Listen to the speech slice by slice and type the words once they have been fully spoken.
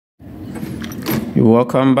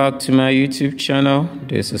Welcome back to my YouTube channel.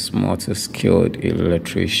 This is Multi-Skilled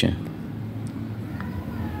Electrician.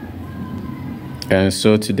 And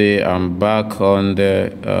so today I'm back on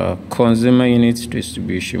the consumer unit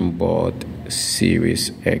distribution board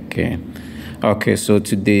series again. Okay, so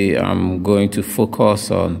today I'm going to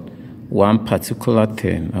focus on one particular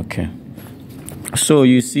thing. Okay, so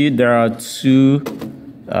you see there are two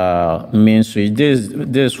main switch. This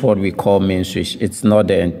is what we call main switch. It's not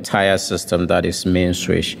the entire system that is main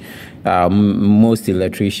switch. Most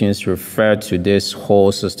electricians refer to this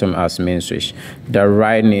whole system as main switch. The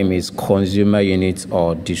right name is consumer unit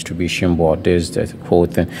or distribution board. This is the whole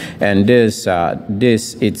thing. And this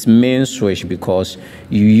it's main switch because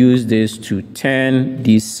you use this to turn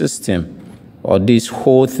this system or this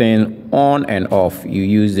whole thing on and off. You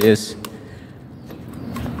use this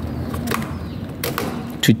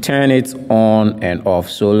to turn it on and off.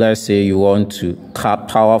 So let's say you want to cut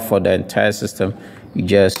power for the entire system, you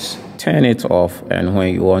just turn it off, and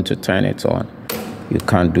when you want to turn it on, you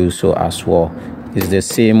can do so as well. It's the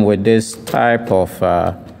same with this type of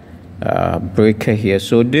breaker here.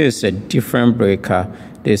 So this is a different breaker,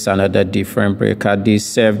 this is another different breaker. They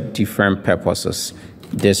serve different purposes.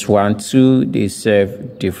 This one too, they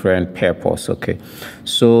serve different purpose. Okay,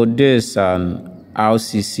 so this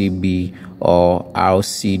RCCB or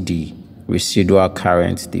RCD, residual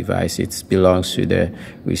current device. It belongs to the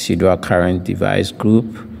residual current device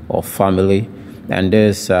group or family. And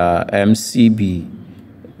there's MCB,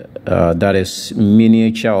 that is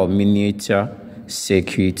miniature or miniature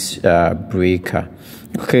circuit breaker.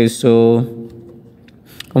 Okay, so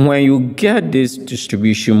when you get this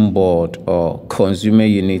distribution board or consumer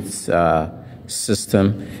unit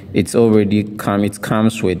system, it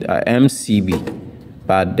comes with MCB.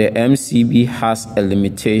 But the MCB has a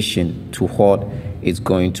limitation to what it's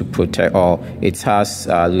going to protect, or it has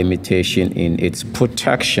a limitation in its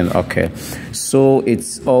protection. Okay, so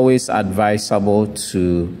it's always advisable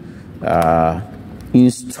to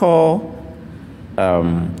install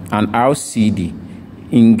an RCD.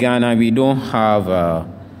 In Ghana, we don't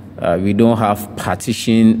have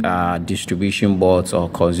partition distribution boards or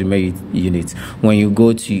consumer units. When you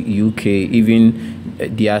go to UK, even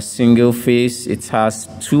their single phase, it has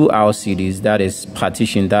two RCDs. That is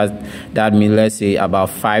partition. That means, let's say, about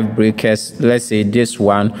 5 breakers. Let's say this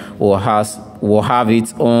one will have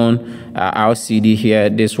its own RCD here,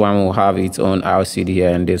 this one will have its own RCD here,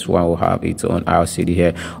 and this one will have its own RCD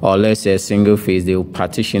here. Or let's say a single phase, they will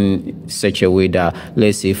partition such a way that,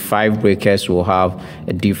 let's say, 5 breakers will have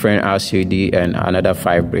a different RCD and another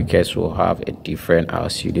 5 breakers will have a different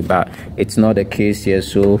RCD. But it's not the case here.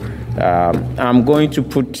 So I'm going to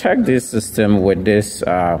protect this system with this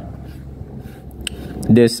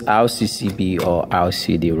this RCCB or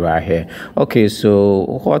RCD right here. Okay,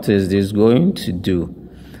 so what is this going to do?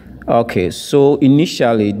 Okay, so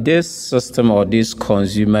initially this system or this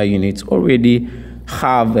consumer unit already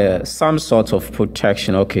have some sort of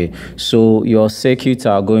protection. Okay, so your circuits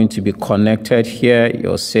are going to be connected here,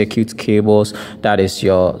 your circuit cables, that is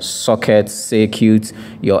your socket circuit,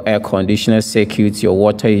 your air conditioner circuit, your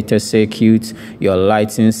water heater circuit, your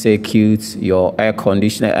lighting circuit, your air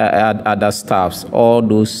conditioner, other stuffs. All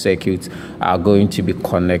those circuits are going to be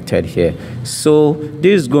connected here. So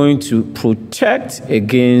this is going to protect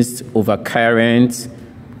against overcurrent,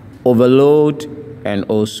 overload, and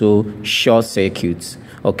also short circuits.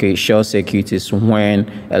 Okay, short circuit is when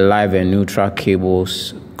a live and neutral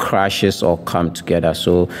cables crashes or come together.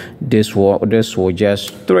 So this will just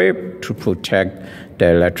strip to protect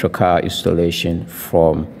the electrical installation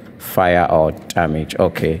from fire or damage.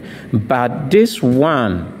 Okay, but this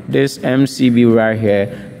MCB right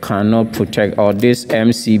here cannot protect, or this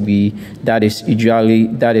MCB that is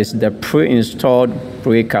the pre-installed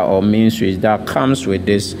breaker or main switch that comes with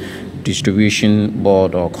this distribution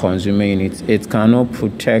board or consumer unit, it cannot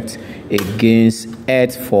protect against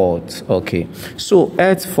earth fault. Okay, so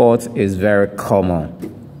earth fault is very common.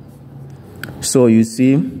 So you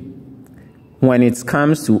see, when it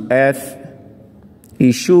comes to earth,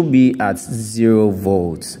 it should be at 0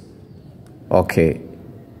 volts. Okay,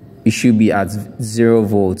 it should be at 0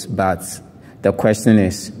 volts, but the question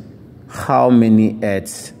is, how many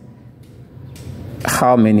earths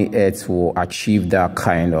will achieve that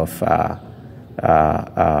kind of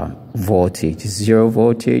voltage? 0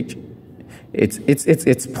 voltage.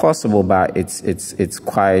 It's possible, but it's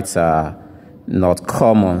quite not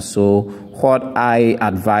common. So what I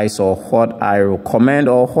advise, or what I recommend,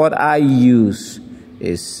 or what I use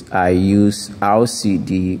is I use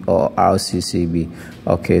RCD or RCCB.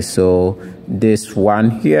 Okay, so this one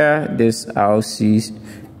here, this RCD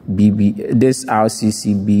this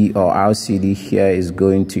RCCB or RCD here is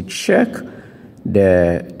going to check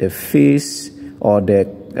the phase or the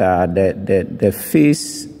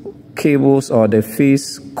phase cables or the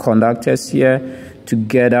phase conductors here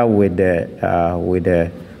together with the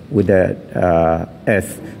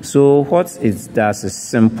earth. So what it does is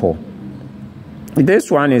simple.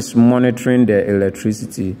 This one is monitoring the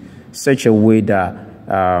electricity such a way that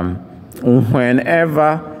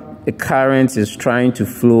whenever the current is trying to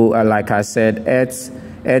flow, like I said,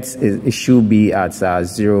 it should be at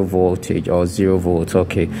 0 voltage or 0 volts.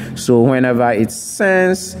 Okay, so whenever it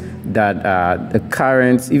senses that the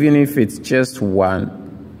current, even if it's just one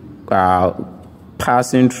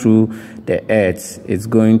passing through the earth, it's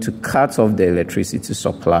going to cut off the electricity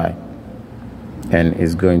supply and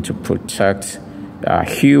is going to protect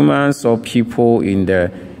humans or people in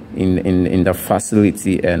the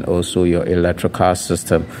facility and also your electrical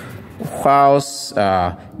system. Whilst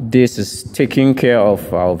this is taking care of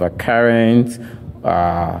overcurrent,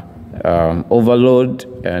 overload,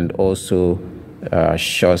 and also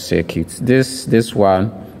short circuits. This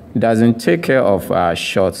one doesn't take care of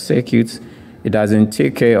short circuits. It doesn't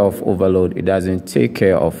take care of overload. It doesn't take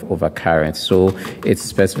care of overcurrent. So it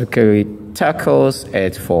specifically tackles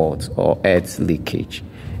earth fault or earth leakage.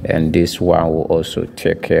 And this one will also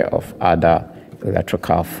take care of other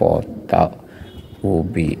electrical fault that will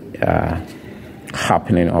be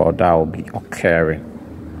happening or that will be occurring.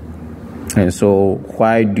 And so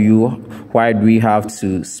why do we have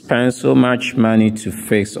to spend so much money to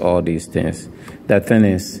fix all these things? The thing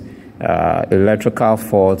is, electrical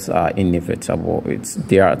faults are inevitable.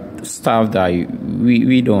 They are stuff that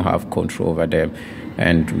we don't have control over them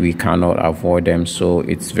and we cannot avoid them. So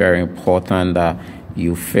it's very important that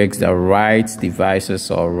you fix the right devices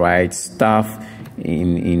or right stuff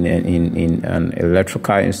in an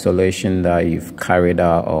electrical installation that you've carried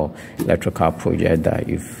out or electrical project that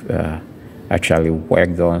you've actually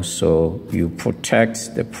worked on, so you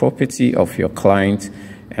protect the property of your client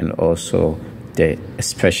and also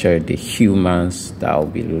especially the humans that will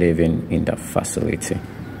be living in the facility.